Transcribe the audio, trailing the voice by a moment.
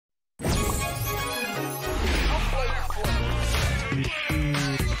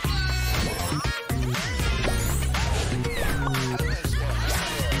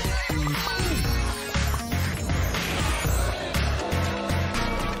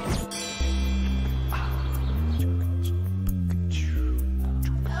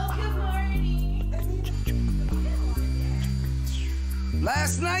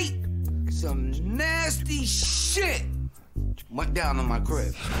Last night, some nasty shit went down in my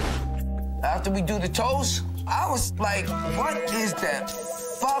crib. After we do the toast, I was like, what is that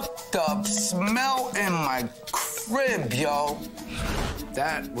fucked up smell in my crib, yo?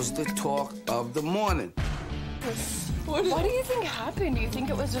 That was the talk of the morning. What do you think happened? Do you think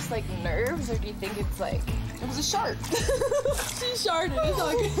it was just like nerves, or do you think it's like it was a shark? She sharted. It's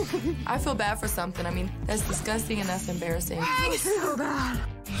all good. I feel bad for something. I mean, that's disgusting and that's embarrassing. It's so bad.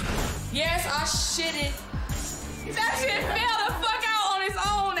 Yes, I shitted. That shit fell the fuck out on its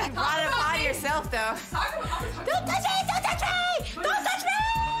own. You brought it by yourself, though. Don't touch me! Don't touch me! Don't touch me!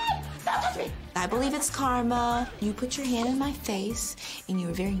 Don't touch me! I believe it's karma. You put your hand in my face, and you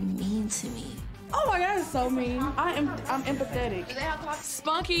were very mean to me. Oh my God, it's so mean. I'm empathetic.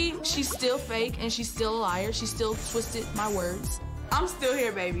 Spunky, she's still fake and she's still a liar. She still twisted my words. I'm still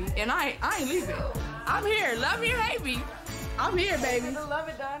here, baby, and I ain't leaving. I'm here. Love me or hate me. I'm here, baby. Love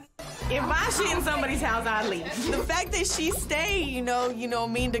it, Don. If I shit in somebody's house, I'd leave. The fact that she stayed, you know,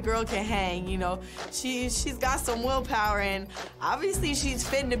 mean the girl can hang, you know. She's got some willpower, and obviously she's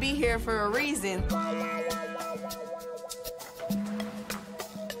fitting to be here for a reason.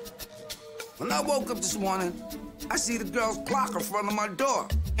 When I woke up this morning, I see the girl's clock in front of my door.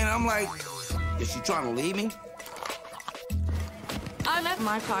 And I'm like, is she trying to leave me? I left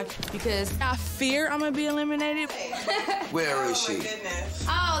my clock because I fear I'm gonna be eliminated. Where is she?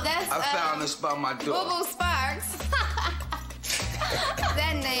 Oh, that's I found this by my door. Boo Boo Sparks.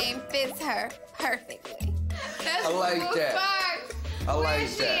 That name fits her perfectly. That's I like Boo Boo that. Sparks. I like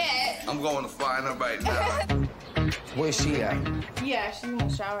Where's she that. at? I'm going to find her right now. Where's she at? Yeah, she's in the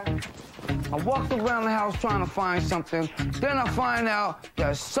shower. I walked around the house trying to find something. Then I find out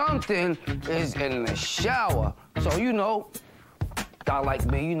that something is in the shower. So, you know, guy like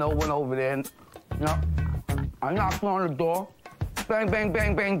me, you know, went over there and, you know, I knocked on the door. Bang, bang,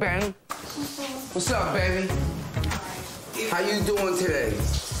 bang, bang, bang. What's up, baby? How you doing today?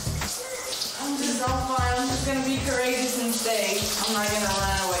 I'm just all fine. I'm just gonna be courageous and stay. I'm not gonna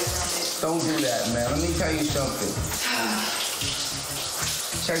run away from it. Don't do that, man. Let me tell you something.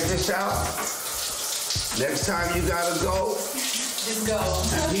 Check this out. Next time you gotta go, Just go.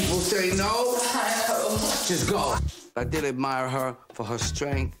 and people say no, I know. just go. I did admire her for her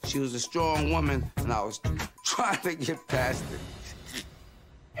strength. She was a strong woman, and I was trying to get past it.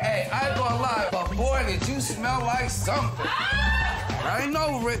 Hey, I ain't gonna lie, but boy, did you smell like something. I ain't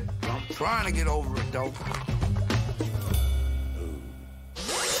over it. I'm trying to get over it, though.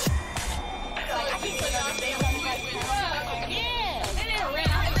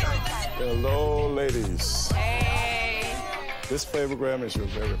 Hello, ladies. Hey. This Flavogram is your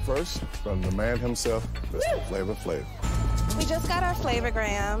very first from the man himself, Mr. Flavor Flav. We just got our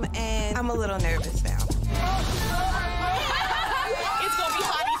Flavogram, and I'm a little nervous now. It's gonna be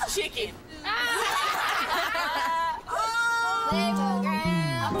Hottie's chicken.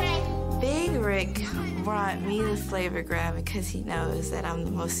 Big Rick brought me the Flavogram because he knows that I'm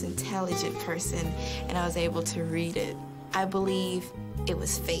the most intelligent person, and I was able to read it. I believe it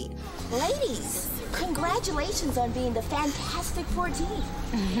was fate. Ladies, congratulations on being the Fantastic 14.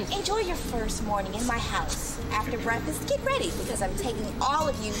 Enjoy your first morning in my house. After breakfast, get ready because I'm taking all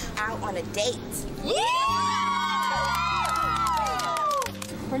of you out on a date. Yeah!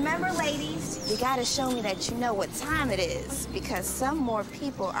 Remember, ladies, you gotta show me that you know what time it is because some more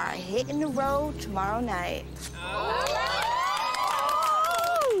people are hitting the road tomorrow night.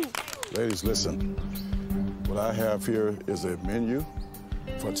 Ladies, listen. What I have here is a menu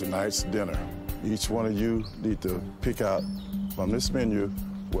for tonight's dinner. Each one of you need to pick out from this menu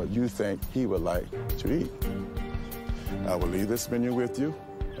what you think he would like to eat. I will leave this menu with you,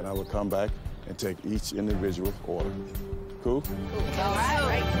 and I will come back and take each individual order. Cool? All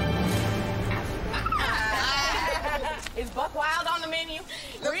right. Is Buck Wild on the menu?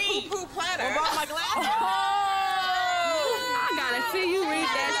 Read. Poo-poo platter. What about my glasses? I gotta see you read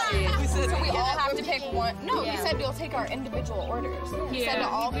that shit. So we all have to pick one. No, you said we'll take our individual orders. You said to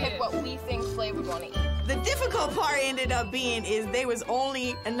all pick what we think Flav would want to eat. The difficult part ended up being is there was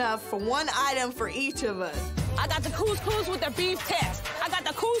only enough for one item for each of us. I got the couscous with the beef test. I got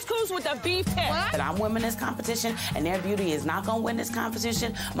the couscous with the beef test. But I'm winning this competition, and their beauty is not gonna win this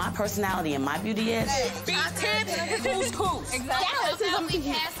competition. My personality and my beauty is. Beef test, couscous. Exactly. So we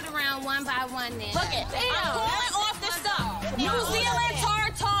pass it around one by one then. Look it. I'm pulling off the stuff. New Zealand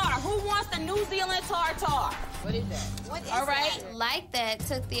tartar. Who wants the New Zealand tartar? What is that? What is All right. that? Like that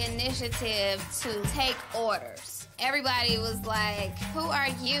took the initiative to take orders. Everybody was like, who are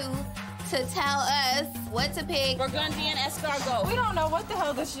you to tell us what to pick? Burgundy and escargot. We don't know what the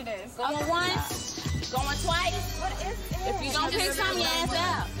hell this shit is. Going once, going twice. What is it? If you don't pick some, your ass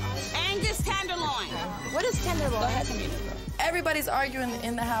out. Angus tenderloin. What is tenderloin? Go ahead, Tamina. Everybody's arguing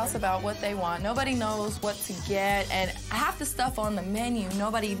in the house about what they want. Nobody knows what to get, and half the stuff on the menu,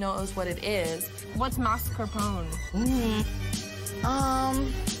 nobody knows what it is. What's mascarpone?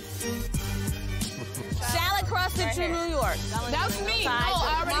 Salad crusted to New York. That's me. No, I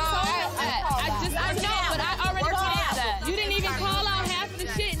already told that. I know, but I already told that. You didn't even call out half of the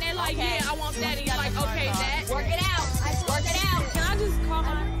shit, and they're like, yeah, I want that. And you're like, okay, that. Work it out. Work it out. Can I just call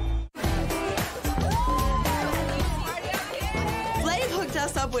my... Flav hooked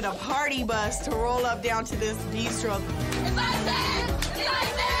us up with a party bus to roll up down to this bistro. It's like that! It's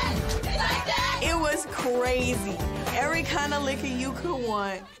like that! It's like that! It was crazy. Every kind of liquor you could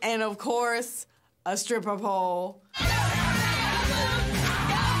want. And of course, a stripper pole.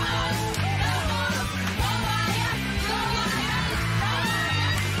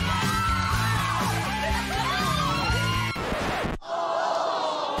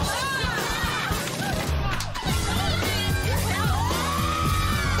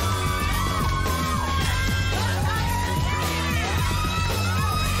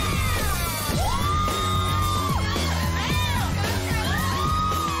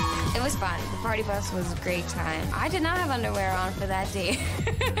 It was fun. The party bus was a great time. I did not have underwear on for that day.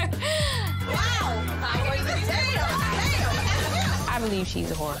 I believe she's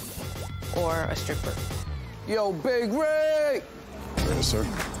a whore or a stripper. Yo, Big Rig! Ready, sir?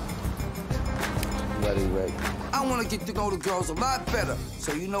 Ready, Rig. I want to get to know the girls a lot better.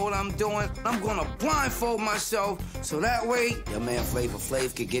 So you know what I'm doing? I'm going to blindfold myself so that way your man Flavor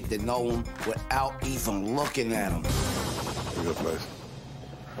Flav can get to know him without even looking at him. Good place.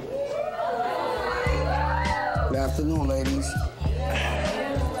 Good afternoon, ladies.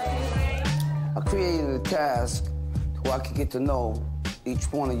 I created a task where I could get to know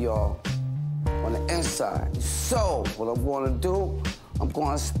each one of y'all on the inside. So, what I'm going to do, I'm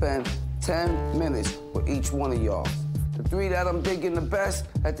going to spend 10 minutes with each one of y'all. The 3 that I'm digging the best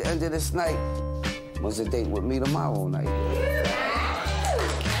at the end of this night was a date with me tomorrow night. I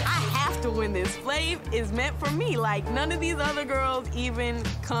have to win this. Flav is meant for me. Like, none of these other girls even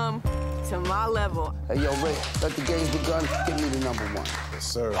come to my level. Hey, yo, Rick, let the games begun. Give me the number 1. Yes,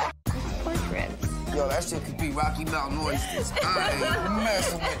 sir. Pork ribs. Yo, that shit could be Rocky Mountain oysters. I ain't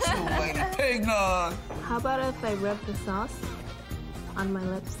messing with you, lady. Pig none. How about if I rub the sauce on my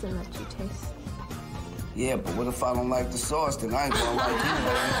lips and let you taste? Yeah, but what if I don't like the sauce? Then I ain't gonna like you,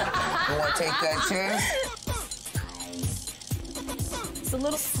 baby. You wanna take that chance? It's a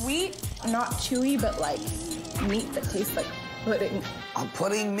little sweet, not chewy, but like meat that tastes like pudding. I'm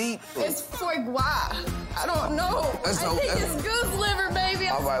putting meat. It's foie gras. I don't know. I think it's goose liver, baby.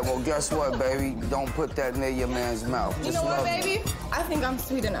 All right, well, guess what, baby? Don't put that near your man's mouth. You know what, baby? I think I'm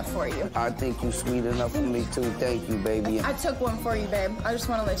sweet enough for you. I think you're sweet enough for me, too. Thank you, baby. I took one for you, babe. I just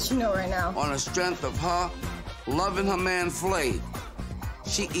want to let you know right now. On the strength of her loving her man Flav,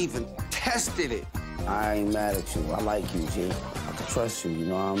 she even tested it. I ain't mad at you. I like you, G. I can trust you, you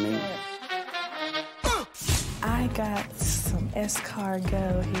know what I mean? I got some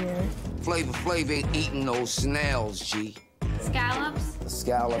escargot here. Flavor Flav ain't eating no snails, G. Scallops? The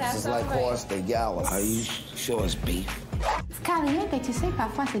scallops is like horse, they gallop. Are you sure it's beef? Skyler, tu sais,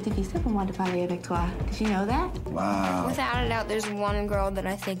 parfois c'est difficile pour moi de parler avec toi. Did you know that? Wow. Without a doubt, there's one girl that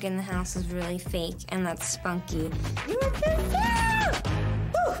I think in the house is really fake, and that's Spunky.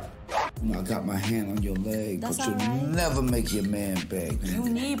 You know, I got my hand on your leg, That's but you all right. never make your man beg. You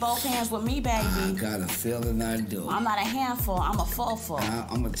need both hands with me, baby. I got a feeling I do. I'm not a handful, I'm a full.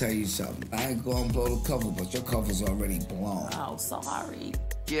 I'm gonna tell you something. I ain't gonna blow the cover, but your cover's already blown. Oh, sorry.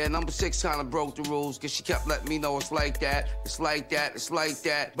 Yeah, number 6 kind of broke the rules, because she kept letting me know it's like that, it's like that, it's like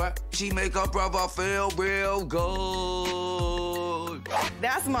that. But she make her brother feel real good.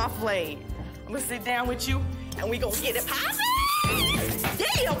 That's my Flav. I'm gonna sit down with you and we gonna get it poppin'.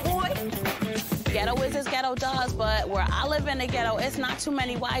 Yeah, boy. Ghetto is as ghetto does, but where I live in the ghetto, it's not too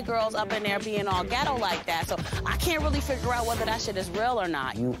many white girls up in there being all ghetto like that. So I can't really figure out whether that shit is real or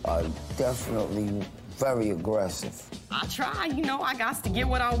not. You are definitely very aggressive. I try, you know, I got to get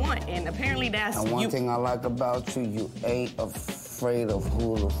what I want, and apparently that's And one thing I like about you, you ain't afraid of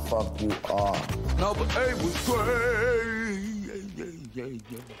who the fuck you are. Number 8 was great.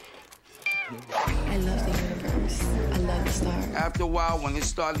 I love the universe. I love the stars. After a while, when it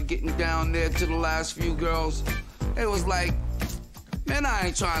started getting down there to the last few girls, it was like Man, I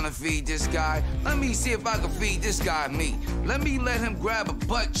ain't trying to feed this guy. Let me see if I can feed this guy meat. Let me let him grab a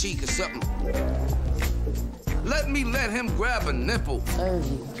butt cheek or something. Let me let him grab a nipple. Serve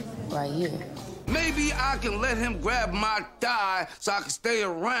you, right here. Maybe I can let him grab my thigh so I can stay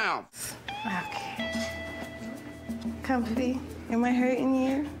around. Okay. Comfy, am I hurting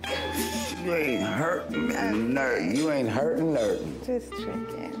you? You ain't hurting nothing. You ain't hurting nothing. Just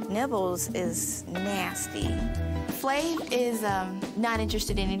tricking. Nibbles is nasty. Flav is not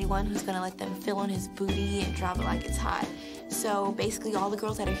interested in anyone who's gonna let them fill on his booty and drop it like it's hot. So basically all the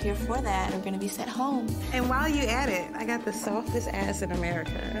girls that are here for that are gonna be sent home. And while you at it, I got the softest ass in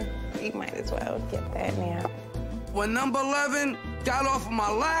America. You might as well get that now. When number 11 got off of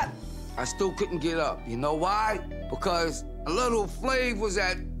my lap, I still couldn't get up. You know why? Because a little Flav was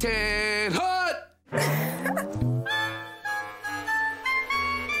at 10 hot.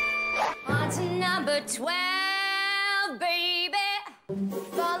 On to number 12, baby.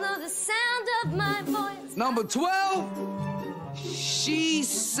 Follow the sound of my voice. Number 12, she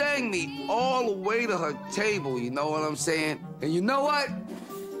sang me all the way to her table, you know what I'm saying? And you know what?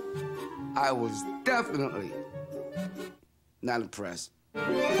 I was definitely not impressed.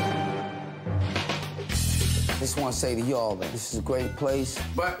 Just want to say to y'all that this is a great place,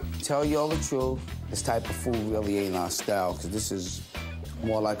 but tell y'all the truth, this type of food really ain't our style, because this is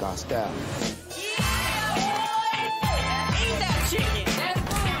more like our style. Eat that chicken.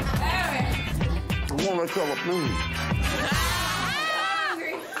 I want to call up me.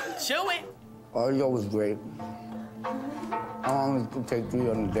 Chew it. Oh, yo was great. How long is it to take 3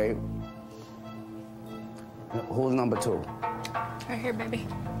 on a date? Who's number 2? Right here, baby.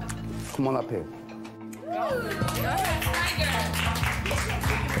 Come on up here.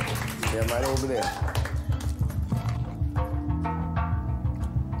 Yeah, right over there.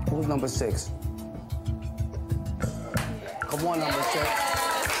 Who's number 6? Come on, number 6.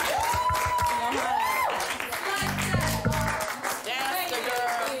 That's the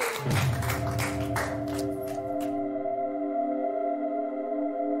girl.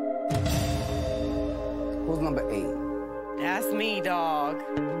 Who's number 8? That's me, dog.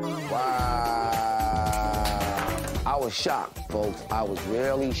 Wow. I was shocked, folks. I was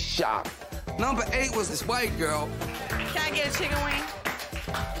really shocked. Number 8 was this white girl. Can I get a chicken wing?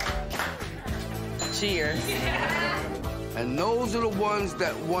 Cheers. And those are the ones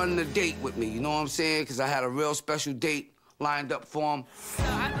that won the date with me, you know what I'm saying? Because I had a real special date lined up for them.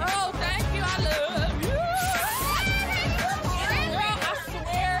 Oh, thank you, I love you. Girl, I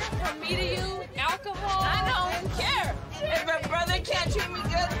swear, from me to you, alcohol. I don't care. If a brother can't treat me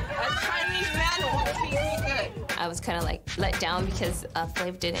good, a Chinese man won't treat me good. I was kind of like let down because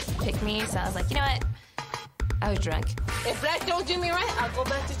Flav didn't pick me, so I was like, you know what? I was drunk. If black don't do me right, I'll go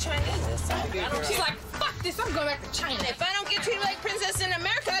back to Chinese. She's like, fuck this, I'm going back to China. If I don't get treated like princess in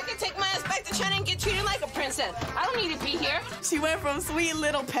America, I can take my ass back to China and get treated like a princess. I don't need to be here. She went from sweet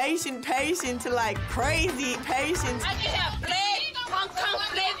little patient to like crazy patient. I can have Flav, Hong Kong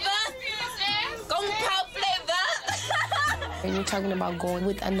flavor, Gong Pao flavor. And you're talking about going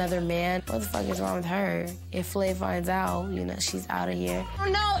with another man. What the fuck is wrong with her? If Flav finds out, you know, she's out of here. I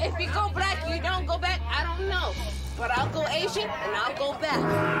don't know. If you go black, you don't go back. I don't know. But I'll go Asian and I'll go back.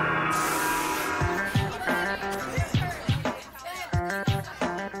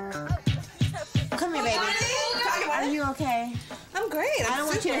 Come here, baby. Are you okay? I'm great. I don't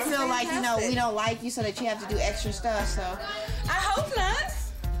want you to feel like, you know, we don't like you so that you have to do extra stuff, so. I hope not.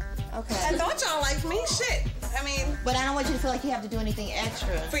 Okay. I thought y'all liked me. Shit. I mean. But I don't want you to feel like you have to do anything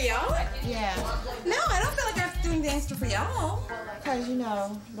extra. For y'all? Yeah. No, I don't feel like I have to do anything extra for y'all. Because, you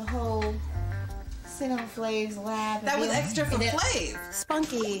know, the whole sit on Flav's lap. That was extra for Flav.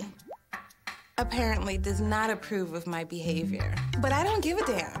 Spunky apparently does not approve of my behavior. But I don't give a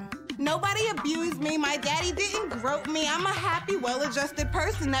damn. Nobody abused me. My daddy didn't grope me. I'm a happy, well-adjusted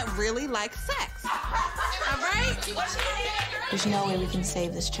person that really likes sex. All right? There's no way we can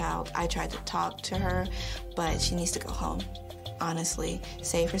save this child. I tried to talk to her, but she needs to go home. Honestly,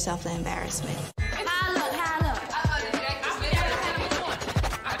 save herself the embarrassment.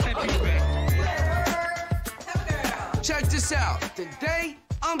 Check this out. Today,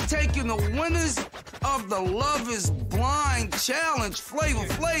 I'm taking the winners of the Love is Blind Challenge Flavor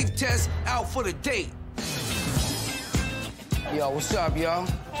Flav test out for the date. Yo, what's up, y'all?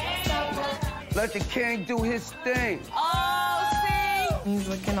 Let the king do his thing. Oh, see? He's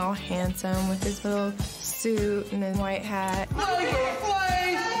looking all handsome with his little suit and his white hat. Flavor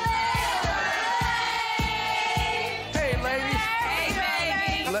Flav! Hey, ladies.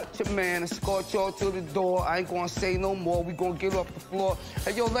 Hey, baby. Let your man escort y'all to the door. I ain't gonna say no more. We gonna get off the floor.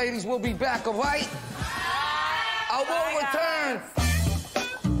 Hey, yo, ladies, we'll be back, all right? I will return.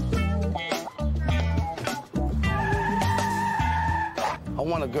 I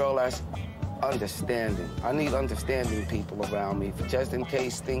want a girl that's understanding. I need understanding people around me, just in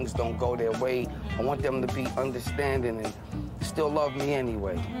case things don't go their way. I want them to be understanding and still love me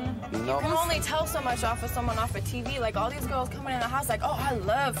anyway, you know? You can only tell so much off of someone off of TV. Like, all these girls coming in the house like, oh, I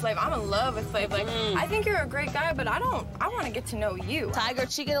love Flav. I'm in love with Flav. Like, I think you're a great guy, but I want to get to know you. Tiger,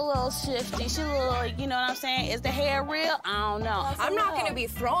 she get a little shifty. She a little, you know what I'm saying? Is the hair real? I don't know. I'm not going to be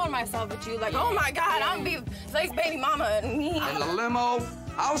throwing myself at you like, oh, my God, I'm going to be Flav's baby mama. In the limo,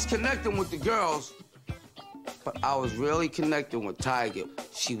 I was connecting with the girls, but I was really connecting with Tiger.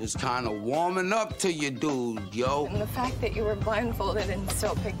 She was kind of warming up to you, dude, yo. And the fact that you were blindfolded and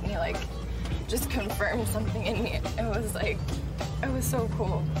still picked me, like, just confirmed something in me. It was like, it was so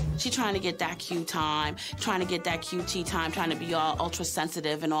cool. She trying to get that Q time, trying to get that QT time, trying to be all ultra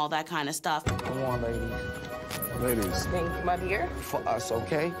sensitive and all that kind of stuff. Come on, ladies. Ladies. Thank you, my dear. For us,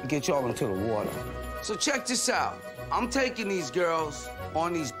 okay? Get y'all into the water. So check this out. I'm taking these girls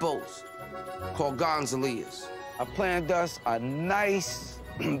on these boats called gonzalias. I planned us a nice,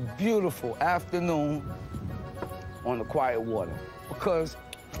 beautiful afternoon on the quiet water because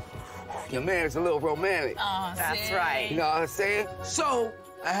your man's a little romantic. Oh, that's right. You know what I'm saying? So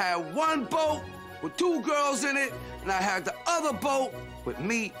I had one boat with 2 girls in it, and I had the other boat with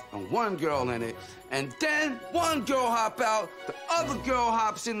me and 1 girl in it. And then one girl hop out, the other girl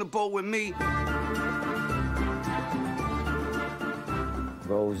hops in the boat with me.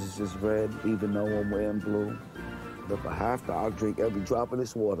 Roses is red, even though I'm wearing blue. But if I have to, I'll drink every drop of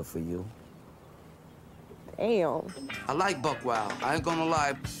this water for you. Damn. I like buck wild. I ain't gonna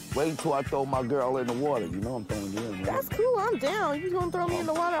lie. Wait till I throw my girl in the water. You know I'm throwing you in, man. That's cool. I'm down. You gonna throw me in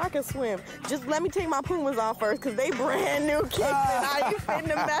the water? I can swim. Just let me take my Pumas off first, because they brand new kicks, and I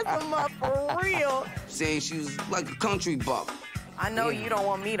finna mess them up for real. Saying she was like a country buck. I know you don't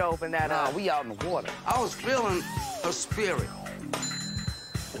want me to open that up. Nah, we out in the water. I was feeling her spirit.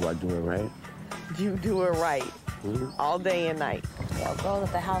 Do I do it right? You do it right. All day and night. Yo, girls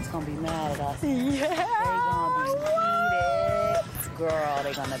at the house gonna be mad at us. Yeah. They gonna be heated. Girl,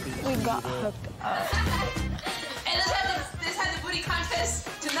 they gonna be heated. We got hooked up. And let's have the booty contest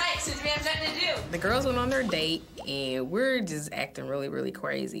tonight since we have nothing to do. The girls went on their date, and we're just acting really, really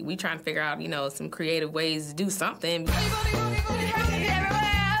crazy. We trying to figure out, you know, some creative ways to do something. Booty, booty, booty, booty, rock it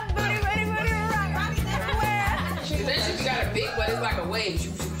everywhere. Booty, booty, booty, rock it everywhere. Eventually, we got a big, but it's like a wave.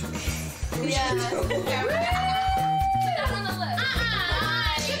 Yeah.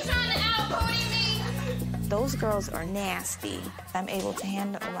 Those girls are nasty. I'm able to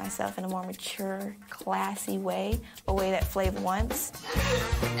handle myself in a more mature, classy way, a way that Flav wants. She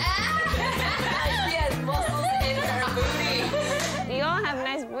has muscles in her booty. You all have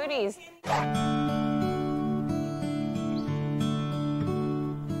nice booties.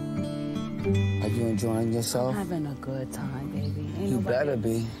 Are you enjoying yourself? I'm having a good time, baby. You better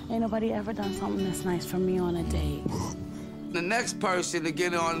be. Ain't nobody ever done something that's nice for me on a date. The next person to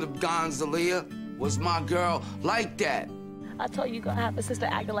get on the gonzalia was my girl like that. I told you gonna have a sister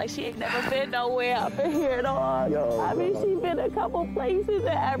acting like she ain't never been nowhere up in here, dog. I mean, she been a couple places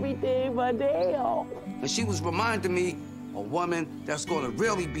and everything, but damn. And she was reminding me a woman that's gonna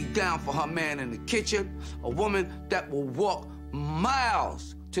really be down for her man in the kitchen, a woman that will walk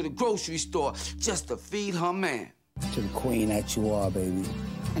miles to the grocery store just to feed her man. To the queen that you are, baby.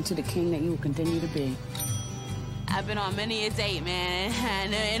 And to the king that you will continue to be. I've been on many a date, man,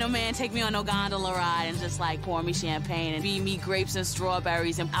 and ain't no man take me on no gondola ride and just like pour me champagne and feed me grapes and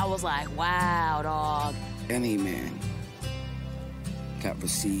strawberries, and I was like, wow, dog. Any man that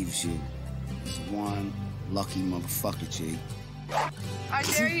receives you is one lucky motherfucker, G. I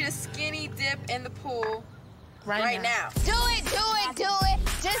dare you to skinny dip in the pool right now. Do it, do it, do it.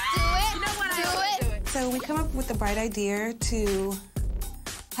 Just do it. You know what? Do it. So we come up with the bright idea to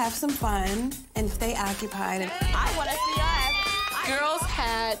have some fun and stay occupied. I want to see us. Girls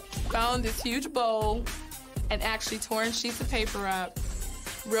had found this huge bowl and actually torn sheets of paper up,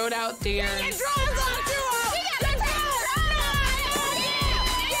 wrote out theirs.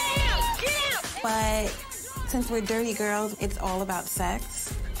 But since we're dirty girls, it's all about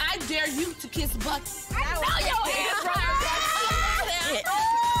sex. I dare you to kiss Bucky. I know your hands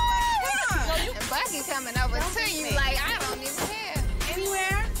And Bucky coming over to you like, I don't even care.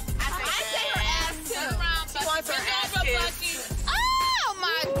 Anywhere? I say her ass too. She wants her ass kissed. Oh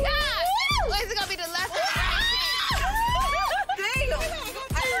my God! What is it gonna be, the left or the right cheek?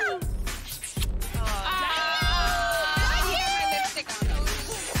 Damn!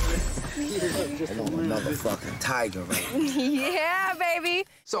 I want another fucking tiger, right? Yeah, baby.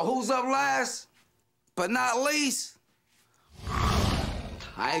 So who's up last, but not least?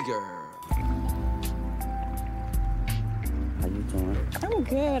 Tiger. How you doing? I'm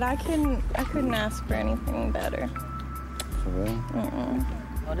good. I couldn't ask for anything better. For real?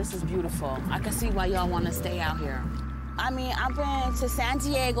 Oh, this is beautiful. I can see why y'all want to stay out here. I mean, I've been to San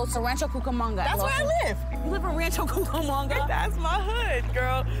Diego, to Rancho Cucamonga. That's where I live. You live in Rancho Cucamonga? That's my hood,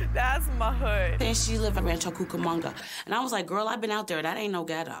 girl. That's my hood. And she lived in Rancho Cucamonga. And I was like, girl, I've been out there. That ain't no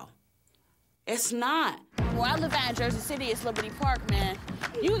ghetto. It's not. Where I live at in Jersey City, it's Liberty Park, man.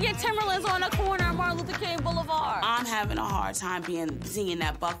 You can get Timberlands on the corner of Martin Luther King Boulevard. I'm having a hard time seeing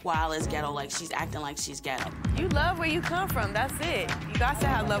that Buck Wild is ghetto, like she's acting like she's ghetto. You love where you come from, that's it. You got to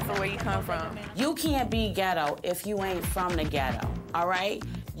have love for where you come from. You can't be ghetto if you ain't from the ghetto, all right?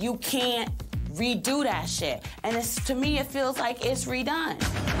 You can't redo that shit. And to me, it feels like it's redone.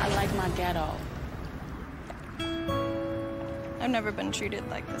 I like my ghetto. I've never been treated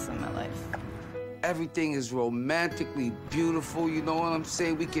like this in my life. Everything is romantically beautiful, you know what I'm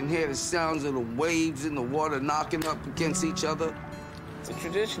saying? We can hear the sounds of the waves in the water knocking up against each other. It's a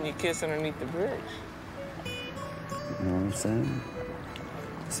tradition, you kiss underneath the bridge. You know what I'm saying?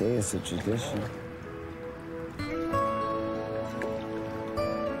 Say it's a tradition.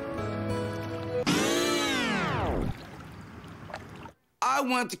 I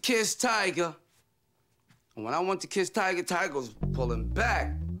went to kiss Tiger. And when I went to kiss Tiger, Tiger was pulling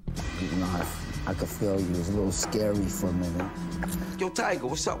back. You know, I could feel you was a little scary for a minute. Yo, Tiger,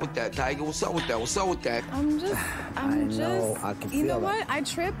 what's up with that, Tiger? What's up with that? What's up with that? I know, I can feel You know it. what? I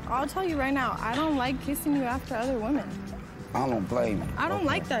trip. I'll tell you right now. I don't like kissing you after other women. I don't blame you. I don't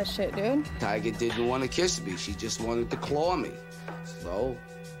like that shit, dude. Tiger didn't want to kiss me. She just wanted to claw me. So?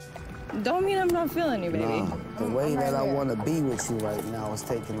 Don't mean I'm not feeling you, baby. Nah, the way that I want to be with you right now is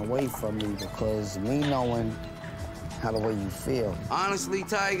taken away from me because me knowing how the way you feel. Honestly,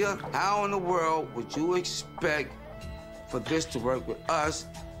 Tiger, how in the world would you expect for this to work with us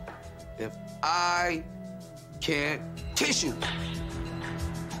if I can't kiss you?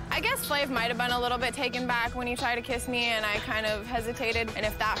 I guess Flav might have been a little bit taken back when he tried to kiss me, and I kind of hesitated. And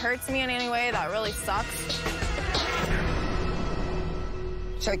if that hurts me in any way, that really sucks.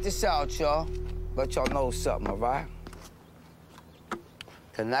 Check this out, y'all. Let y'all know something, all right?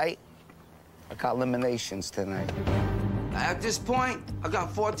 Tonight, I got eliminations tonight. At this point, I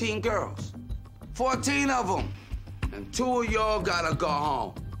got 14 girls. 14 of them. And 2 of y'all gotta go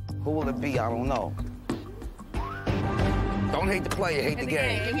home. Who will it be? I don't know. Don't hate the player, hate the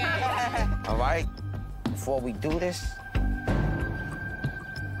game. All right? Before we do this,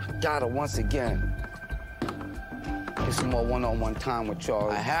 I gotta once again get some more one-on-one time with y'all.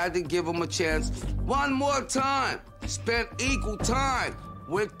 I had to give them a chance one more time. Spend equal time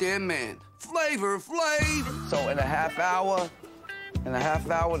with their man. Flavor Flav. So in a half hour,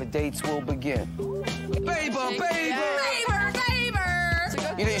 the dates will begin. Baby.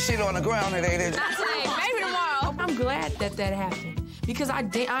 You didn't shit on the ground today, did you? Not today, maybe tomorrow. I'm glad that happened because I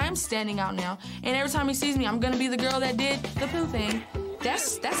am standing out now, and every time he sees me, I'm gonna be the girl that did the poo thing.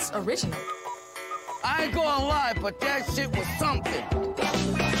 That's original. I ain't gonna lie, but that shit was something.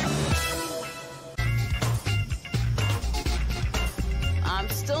 I'm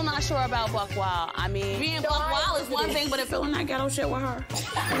still not sure about Buck Wild. I mean, being Buck Wild is one thing, but if feeling that ghetto shit with her.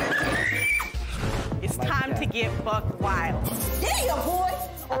 It's time to get Buck Wild. Yeah, boy.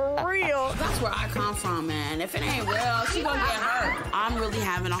 For real. That's where I come from, man. If it ain't real, she gonna get hurt. I'm really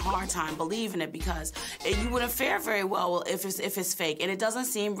having a hard time believing it because you wouldn't fare very well if it's fake, and it doesn't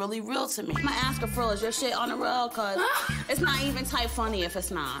seem really real to me. I'm gonna ask her, Fro, is your shit on the real? Cause it's not even type funny if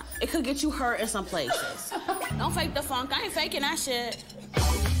it's not. It could get you hurt in some places. Don't fake the funk. I ain't faking that shit.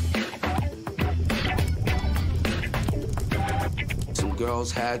 Some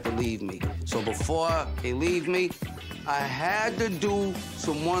girls had to leave me. So before they leave me, I had to do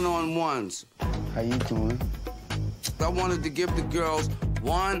some one-on-ones. How you doing? I wanted to give the girls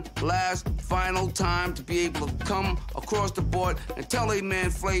one last final time to be able to come across the board and tell a man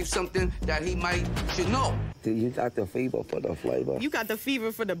Flav something that he should know. Dude, you got the fever for the flavor. You got the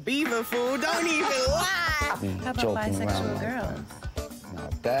fever for the beaver food. Don't even lie. How about bisexual girls? Now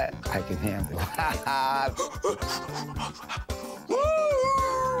that I can handle.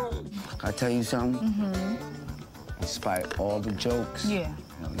 I tell you something? Mm-hmm. Despite all the jokes, Yeah.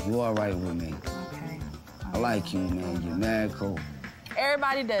 You all right with me. Okay. I like you, man. You're mad cool.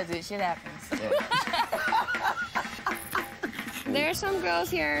 Everybody does it. Shit happens. There are some girls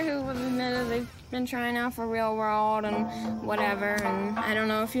here who have admitted they've been trying out for Real World and whatever, and I don't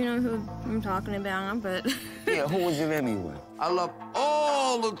know if you know who I'm talking about, but... Yeah, who is it anyway? I love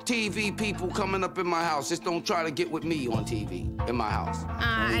all the TV people coming up in my house. Just don't try to get with me on TV in my house.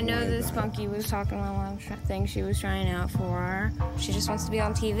 I know that Spunky was talking about one thing she was trying out for. She just wants to be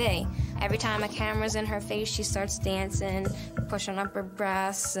on TV. Every time a camera's in her face, she starts dancing, pushing up her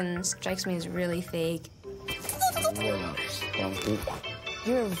breasts, and strikes me as really fake.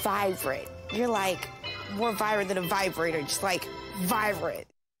 You're vibrant. You're like more vibrant than a vibrator, just like vibrant.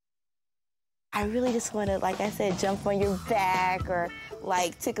 I really just want to, like I said, jump on your back or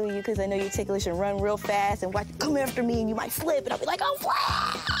like tickle you because I know you're ticklish and run real fast and watch you come after me and you might flip and I'll be like, oh,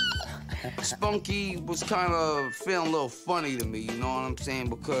 wow. Spunky was kind of feeling a little funny to me, you know what I'm saying?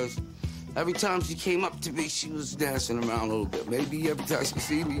 Because every time she came up to me, she was dancing around a little bit. Maybe every time she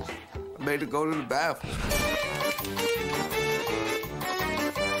see me, I made her go to the bathroom.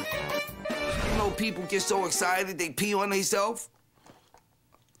 You know, people get so excited they pee on themselves.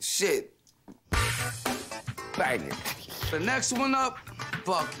 Shit. Bang it. The next one up,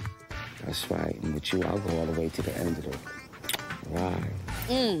 Bucky. That's right. And with you, I'll go all the way to the end of the ride.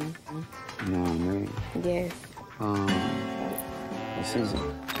 You know what I mean? Yes. This is it.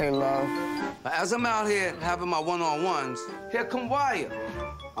 Hey, love. As I'm out here having my one-on-ones, here come Wyatt.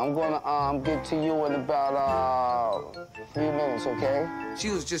 I'm gonna get to you in about a few minutes, okay? She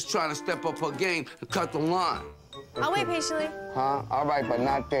was just trying to step up her game and cut the line. I'll wait patiently. Huh? All right, but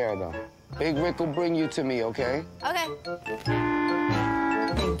not there, though. Big Rick will bring you to me, okay? Okay.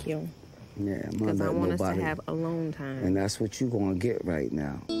 Thank you. Yeah, because I want us to have alone time. And that's what you're gonna get right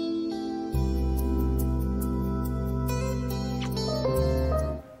now.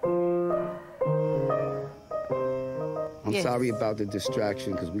 I'm sorry about the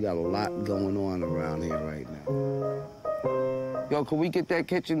distraction because we got a lot going on around here right now. Yo, can we get that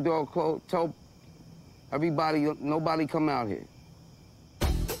kitchen door closed? Tell everybody, nobody come out here.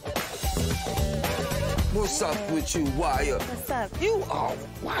 What's up with you, Wyatt? What's up? You,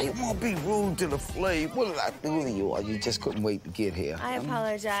 why you want to be rude to the Flav? What did I do to you? Or you just couldn't wait to get here? I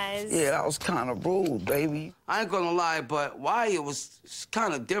apologize. Yeah, that was kind of rude, baby. I ain't gonna lie, but Wyatt was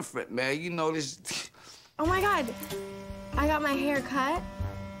kind of different, man. You know this. Oh my God. I got my hair cut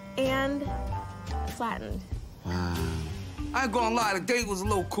and flattened. Wow. I ain't gonna lie, the date was a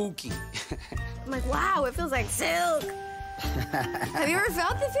little kooky. I'm like, wow, it feels like silk. Have you ever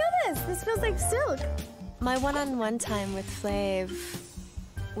felt this? Feel this? This feels like silk. My one-on-one time with Flav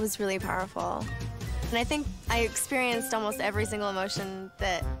was really powerful. And I think I experienced almost every single emotion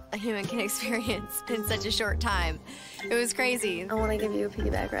that a human can experience in such a short time. It was crazy. I want to give you a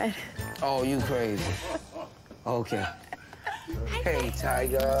piggyback ride. Oh, you crazy. Okay. Hey,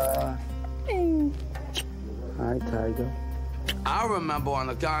 Tiger. Hi, Tiger. I remember on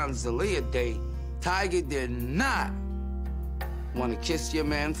a Gonzalia date, Tiger did not want to kiss your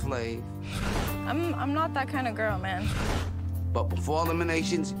man, Flav. I'm not that kind of girl, man. But before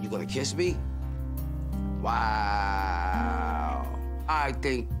eliminations, you gonna kiss me? Wow. I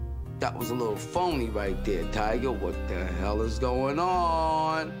think that was a little phony right there, Tiger. What the hell is going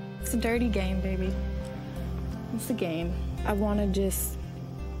on? It's a dirty game, baby. It's a game. I want to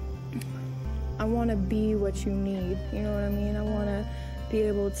be what you need, you know what I mean? I want to be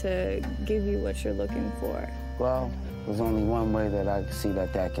able to give you what you're looking for. Well, there's only one way that I can see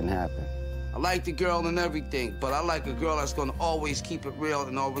that can happen. I like the girl and everything, but I like a girl that's gonna always keep it real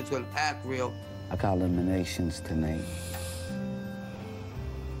and always gonna act real. I got eliminations tonight.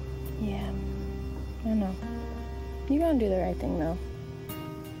 Yeah, I know. You're gonna do the right thing, though.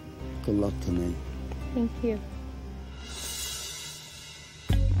 Good luck tonight. Thank you.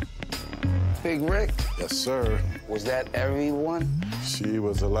 Big Rick? Yes, sir. Was that everyone? She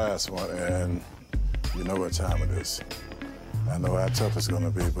was the last one, and you know what time it is. I know how tough it's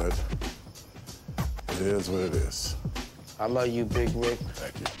gonna be, but it is what it is. I love you, Big Rick.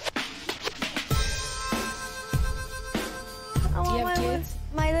 Thank you. I want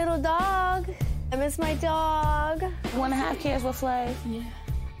my little dog. I miss my dog. You want to have kids with Flav? Yeah.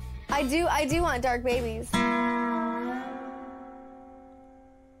 I do want dark babies.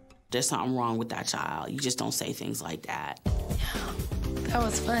 There's something wrong with that child. You just don't say things like that. That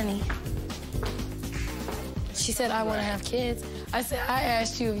was funny. She said, I want to have kids. I said, I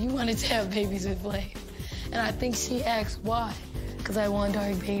asked you if you wanted to have babies with Flav. And I think she asked why, because I want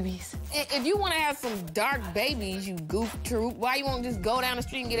dark babies. If you want to have some dark babies, you goof troop, why you won't just go down the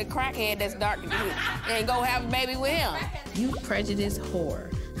street and get a crackhead that's dark and go have a baby with him? You prejudiced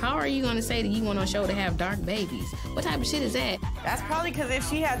whore. How are you going to say that you want on show to have dark babies? What type of shit is that? That's probably because if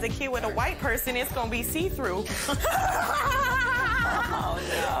she has a kid with a white person, it's going to be see-through.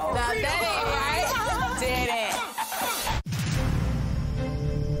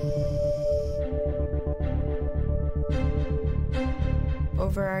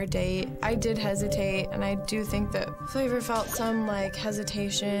 over our date. I did hesitate, and I do think that Flavor felt some like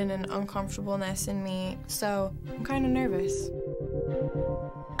hesitation and uncomfortableness in me, so I'm kind of nervous.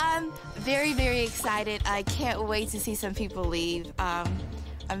 I'm very, very excited. I can't wait to see some people leave.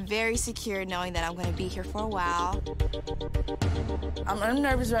 I'm very secure knowing that I'm gonna be here for a while. I'm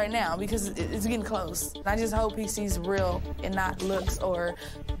nervous right now because it's getting close. I just hope he sees real and not looks or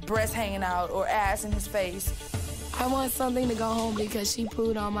breasts hanging out or ass in his face. I want something to go home because she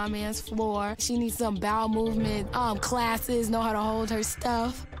pooed on my man's floor. She needs some bowel movement classes, know how to hold her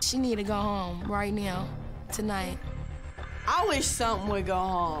stuff. She need to go home right now, tonight. I wish something would go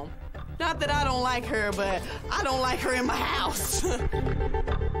home. Not that I don't like her, but I don't like her in my house. I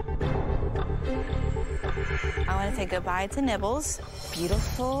want to say goodbye to Nibbles.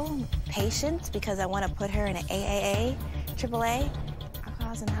 Beautiful, patient, because I want to put her in an AAA, AAA,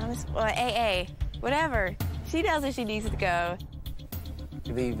 Alcoholics Anonymous, or AA, whatever. She knows where she needs to go.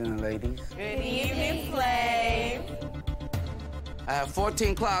 Good evening, ladies. Good evening, Flav. I have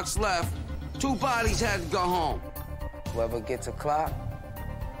 14 clocks left. 2 bodies had to go home. Whoever gets a clock,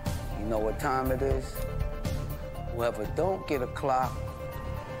 you know what time it is. Whoever don't get a clock,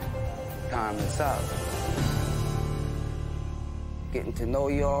 time is up. Getting to know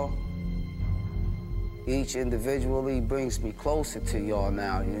y'all, each individually brings me closer to y'all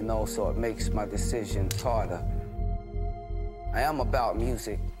now, you know, so it makes my decisions harder. I am about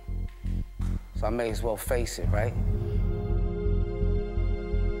music, so I may as well face it, right?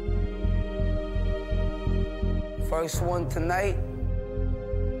 First one tonight.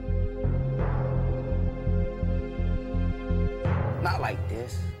 Not like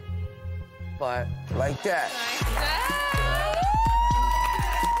this, but like that.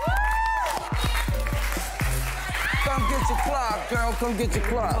 Come get your clock, girl. Come get your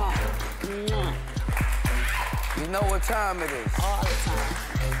clock. You know what time it is. All the time.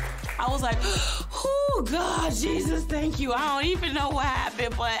 I was like, oh, God, Jesus, thank you. I don't even know what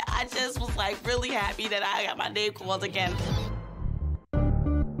happened, but I just was, like, really happy that I got my name called again.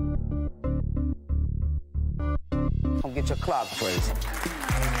 Come get your clock, Crazy.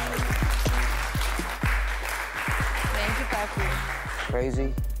 Thank you, Papi.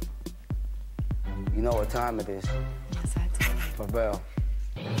 Crazy, you know what time it is. Yes, I do. For real.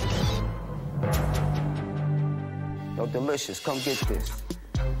 Yo, Delicious, come get this.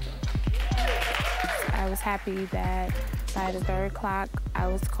 I was happy that by the 3rd clock, I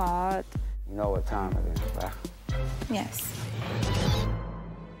was called. You know what time it is, right? Yes.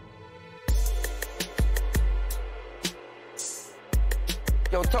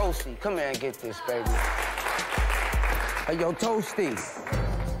 Yo, Toasty, come here and get this, baby. Hey, yo, Toasty,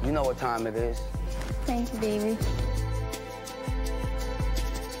 you know what time it is. Thank you, baby.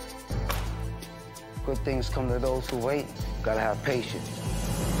 Good things come to those who wait. Gotta have patience.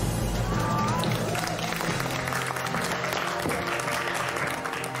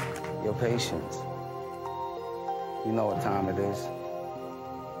 Your patience. You know what time it is.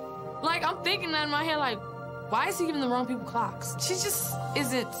 Like, I'm thinking that in my head, like, why is he giving the wrong people clocks? She just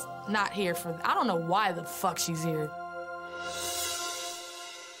isn't not here for... I don't know why the fuck she's here.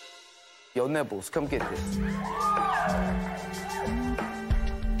 Yo, Nibbles, come get this.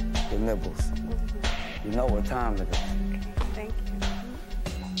 Yo, Nibbles, you know what time it is. Thank you.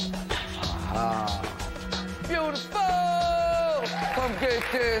 Ah. Beautiful! Come get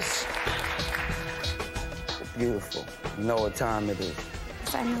this. Beautiful. You know what time it is.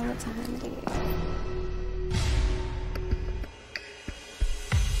 I know what time it is.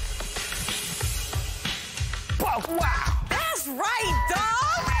 Wow! That's right,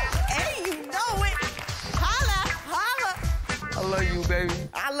 dog! Hey, you know it. Holla, holla. I love you, baby.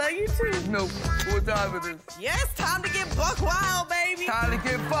 I love you too. No, what time it is? Yes, time to get buck wild, baby. Time to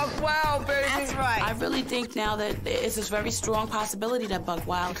get buck wild, baby. That's right. I really think now that it's a very strong possibility that Buck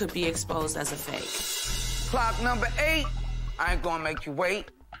Wild could be exposed as a fake. Clock number 8. I ain't gonna make you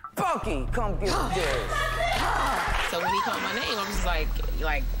wait. Bucky, come get this. So when he called my name, I was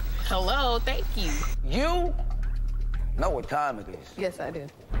like, hello, thank you. You know what time it is. Yes, I do.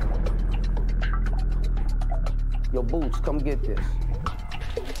 Yo, Boots, come get this.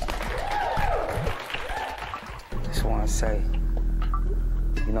 Just wanna say,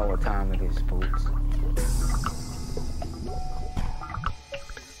 you know what time it is, Boots.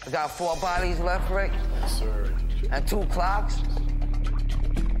 I got 4 bodies left, Rick? Yes, sir. And 2 clocks?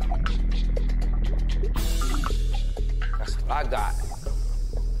 That's what I got.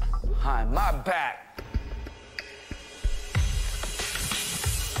 Behind my back.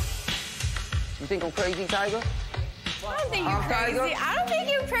 You think I'm crazy, Tiger? I don't think you're crazy. I don't think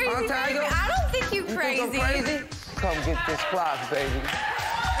you're crazy, baby. I don't think you're crazy. You think I'm crazy? Come get this clock, baby.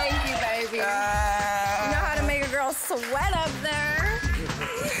 Thank you, baby. You know how to make a girl sweat up there.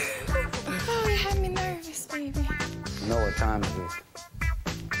 Oh, you had me nervous, baby. You know what time it is.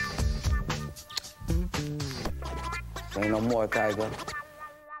 Say no more, Tiger.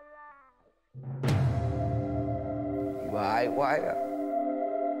 You all right, Wyatt?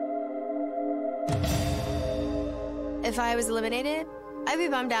 If I was eliminated, I'd be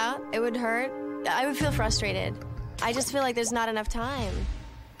bummed out. It would hurt. I would feel frustrated. I just feel like there's not enough time.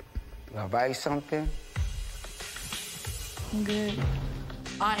 You all right, something? I'm good.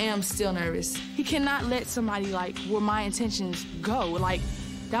 I am still nervous. He cannot let somebody, like, where my intentions go. Like,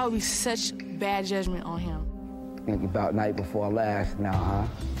 that would be such bad judgment on him. Think about night before last now,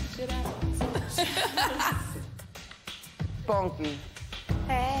 huh? Spunky.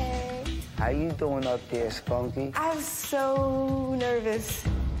 Hey. How you doing up there, Spunky? I'm so nervous.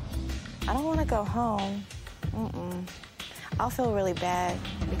 I don't want to go home. I'll feel really bad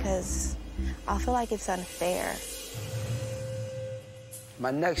because I'll feel like it's unfair.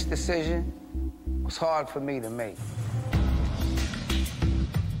 My next decision was hard for me to make.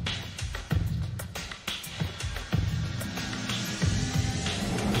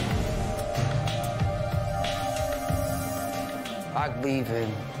 I believe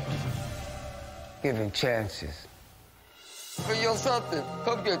in giving chances. Hey, yo, something.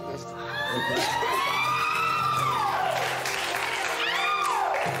 Come get this.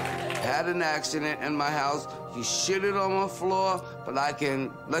 Had an accident in my house. You shitted on my floor, but I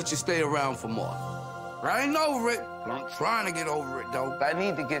can let you stay around for more. I ain't over it, but I'm trying to get over it, though. I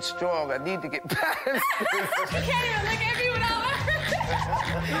need to get strong. I need to get past this. You can't even look at me without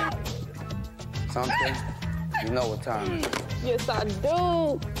Something. You know what time it is. Yes, I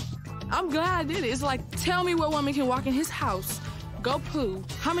do. I'm glad I did it. It's like, tell me what woman can walk in his house, go poo.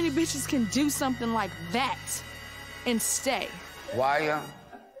 How many bitches can do something like that and stay? Waya,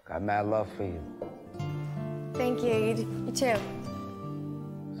 got mad love for you. Thank you. You too.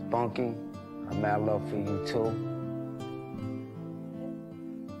 Spunky, got mad love for you, too.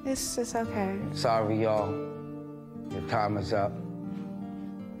 It's just okay. Sorry, y'all. Your time is up.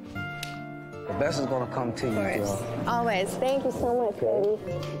 The best is gonna come to you, girl. Always. Thank you so much, baby.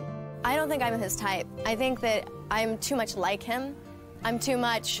 I don't think I'm his type. I think that I'm too much like him. I'm too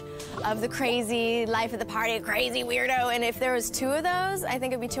much of the crazy life of the party, crazy weirdo. And if there was two of those, I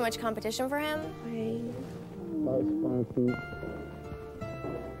think it'd be too much competition for him. Bye, Spunky.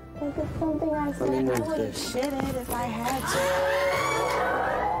 Is it something I said? I would have shit it if I had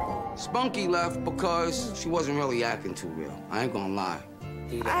to. Spunky left because she wasn't really acting too real. I ain't gonna lie.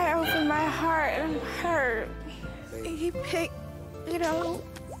 I opened my heart and I'm hurt. He picked, you know,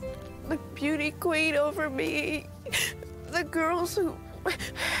 the beauty queen over me. The girls who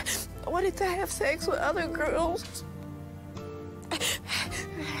wanted to have sex with other girls.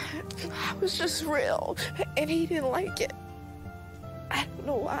 I was just real, and he didn't like it. I don't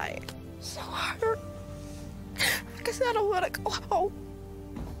know why. I'm so hurt. Because I don't want to go home.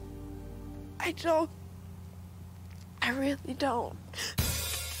 I don't. I really don't.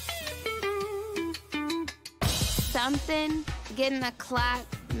 Something getting a clock.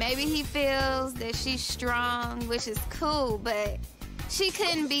 Maybe he feels that she's strong, which is cool, but she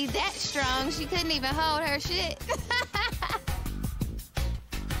couldn't be that strong. She couldn't even hold her shit.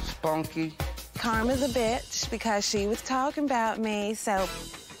 Spunky. Karma's a bitch because she was talking about me, so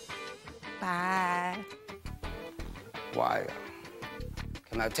bye. Why?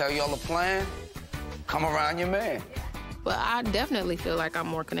 Can I tell y'all a plan? Come around your man. But I definitely feel like I'm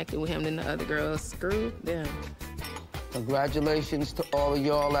more connected with him than the other girls. Screw them. Congratulations to all of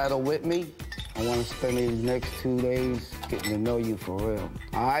y'all that are with me. I want to spend these next 2 days getting to know you for real.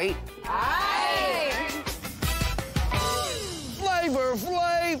 All right? Flavor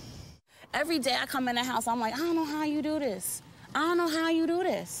Flav! Every day I come in the house, I'm like, I don't know how you do this. I don't know how you do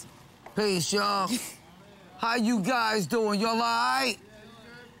this. Peace, y'all. How you guys doing? Y'all all right?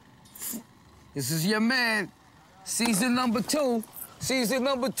 This is your man. Season number 2. Season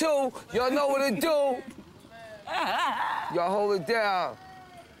number 2. Y'all know what to do. Y'all hold it down.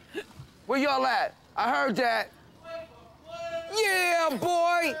 Where y'all at? I heard that. Yeah, boy.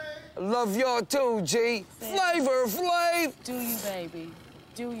 I love y'all too, G. Flavor Flav. Do you, baby?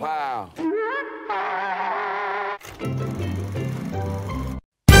 Do you? Wow.